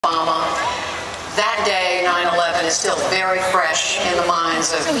trauma. That day, 9/11, is still very fresh in the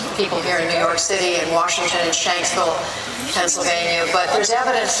minds of people here in New York City and Washington and Shanksville, Pennsylvania, but there's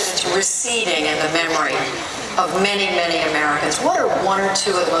evidence that it's receding in the memory of many, many Americans. What are one or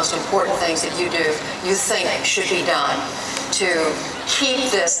two of the most important things that you think should be done to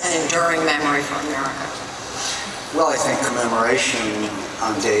keep this an enduring memory for America? Well, I think commemoration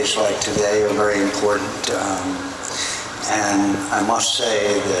on days like today are very important. And I must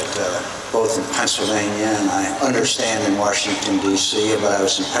say that both in Pennsylvania, and I understand in Washington, D.C., but I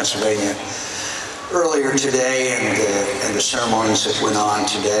was in Pennsylvania earlier today, and the ceremonies that went on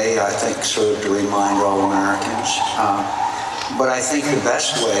today, I think, serve to remind all Americans. But I think the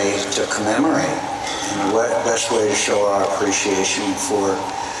best way to commemorate, and the best way to show our appreciation for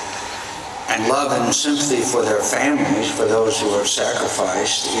and love and sympathy for their families, for those who have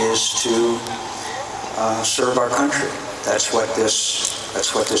sacrificed, is to serve our country. That's what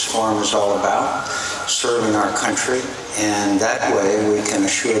this forum is all about, serving our country, and that way we can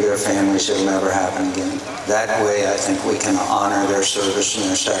assure their families it'll never happen again. That way I think we can honor their service and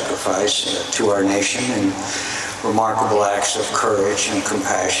their sacrifice to our nation in remarkable acts of courage and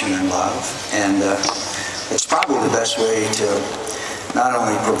compassion and love. And it's probably the best way to not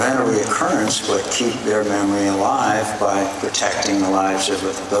only prevent a reoccurrence, but keep their memory alive by protecting the lives of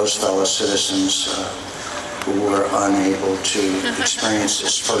those fellow citizens who were unable to experience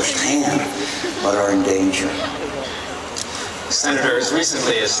this firsthand, but are in danger. Senator, as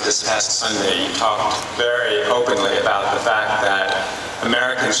recently as this past Sunday, you talked very openly about the fact that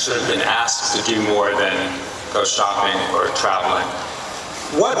Americans should have been asked to do more than go shopping or traveling.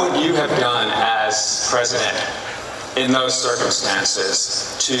 What would you have done as president in those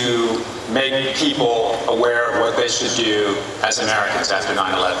circumstances to make people aware of what they should do as Americans after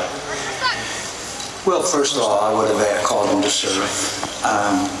 9/11? Well, first of all, I would have called them to serve.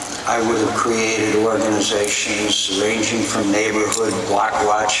 I would have created organizations ranging from neighborhood block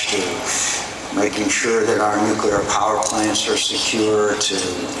watch to making sure that our nuclear power plants are secure, to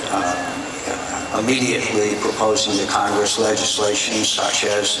immediately proposing to Congress legislation such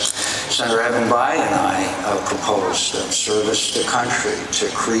as Senator Evan Bayh and I proposed, service to country, to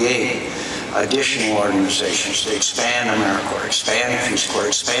create additional organizations, to expand AmeriCorps, expand Peace Corps,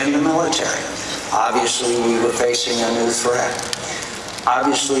 expand the military. Obviously, we were facing a new threat.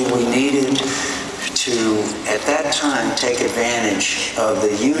 Obviously, we needed to, at that time, take advantage of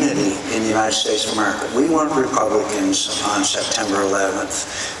the unity in the United States of America. We weren't Republicans on September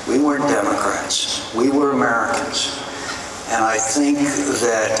 11th. We weren't Democrats. We were Americans. And I think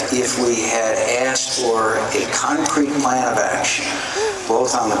that if we had asked for a concrete plan of action,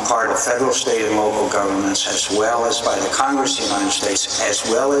 both on the part of federal, state, and local governments, as well as by the Congress of the United States, as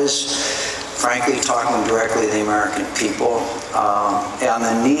well as, frankly, talking directly to the American people, on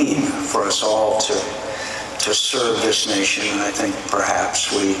the need for us all to serve this nation, and I think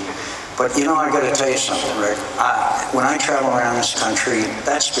perhaps but you know, I got to tell you something, Rick. When I travel around this country,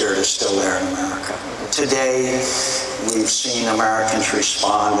 that spirit is still there in America. Today, we've seen Americans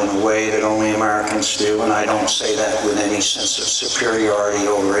respond in a way that only Americans do, and I don't say that with any sense of superiority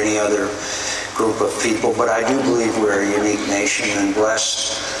over any other group of people, but I do believe we're a unique nation and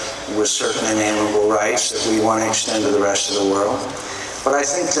blessed with certain inalienable rights that we want to extend to the rest of the world. But I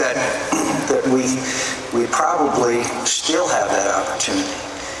think that we probably still have that opportunity.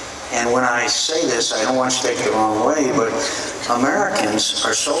 And when I say this, I don't want to take it the wrong way, but Americans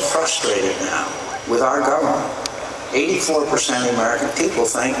are so frustrated now with our government. 84% of the American people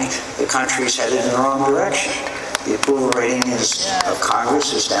think the country's headed in the wrong direction. The approval rating of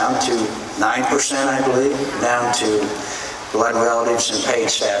Congress is down to 9%, I believe, down to blood relatives and paid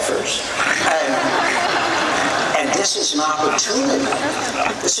staffers. And this is an opportunity.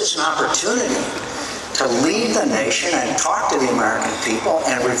 This is an opportunity to lead the nation and talk to the American people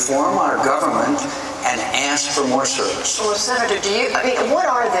and reform our government and ask for more service. Well, Senator, what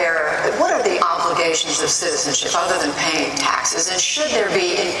are the obligations of citizenship other than paying taxes? And should there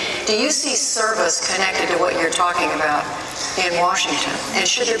be, do you see service connected to what you're talking about in Washington? And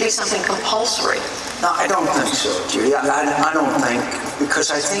should there be something compulsory? No, I don't think so, Judy. I don't think,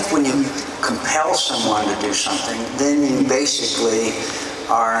 because I think when you compel someone to do something, then you basically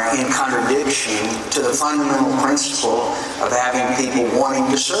are in contradiction to the fundamental principle of having people wanting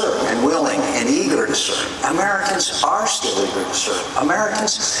to serve and willing and eager to serve. Americans are still eager to serve.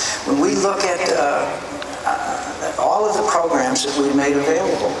 Americans, when we look at all of the programs that we've made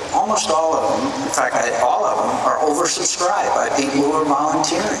available, almost all of them, in fact, all of them are oversubscribed by people who are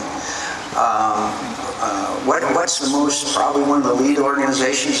volunteering. What's the most, probably one of the lead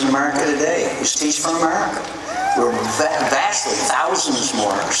organizations in America today is Teach for America. We're vastly, thousands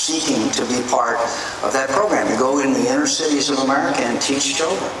more are seeking to be part of that program, to go in the inner cities of America and teach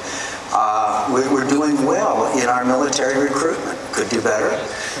children. We're doing well in our military recruitment. Could do better.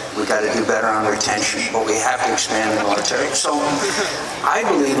 We've got to do better on retention, but we have to expand the military. So I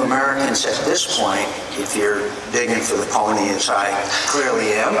believe Americans at this point, if you're digging for the pony as I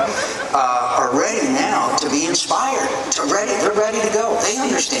clearly am, are ready now to be inspired. They're ready to go. They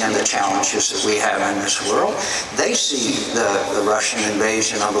understand the challenges that we have in this world. They see the Russian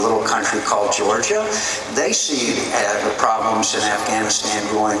invasion of a little country called Georgia. They see the problems in Afghanistan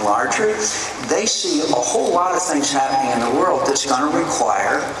growing larger. They see a whole lot of things happening in the world that's going to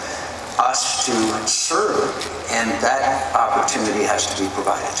require us to serve, and that opportunity has to be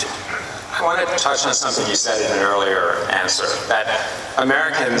provided to them. I want to touch on something you said in an earlier answer, that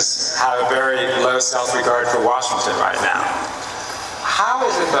Americans have a very low self-regard for Washington right now. How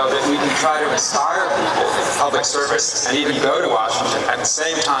is it, though, that we can try to inspire people in public service and even go to Washington at the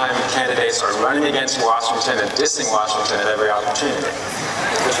same time candidates are running against Washington and dissing Washington at every opportunity?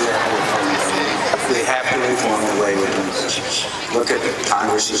 Because we have to reform the way we do business. Look at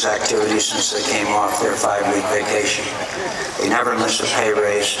Congress's activities since they came off their 5-week vacation. They never miss a pay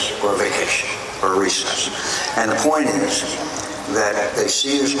raise or a vacation or a recess. And the point is that they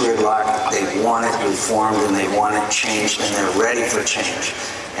see this gridlock, they want it reformed, and they want it changed, and they're ready for change.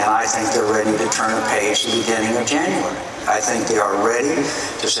 And I think they're ready to turn the page at the beginning of January. I think they are ready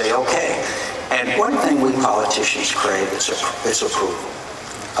to say, okay. And one thing we politicians crave is approval.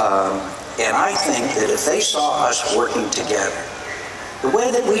 And I think that if they saw us working together, the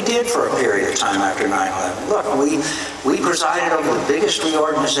way that we did for a period of time after 9/11. Look, we presided over the biggest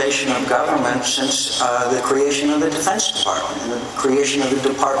reorganization of government since the creation of the Defense Department and the creation of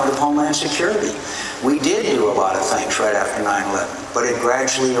the Department of Homeland Security. We did do a lot of things right after 9/11, but it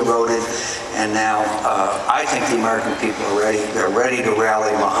gradually eroded, and now I think the American people are ready. They're ready to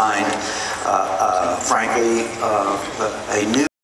rally behind, frankly, a new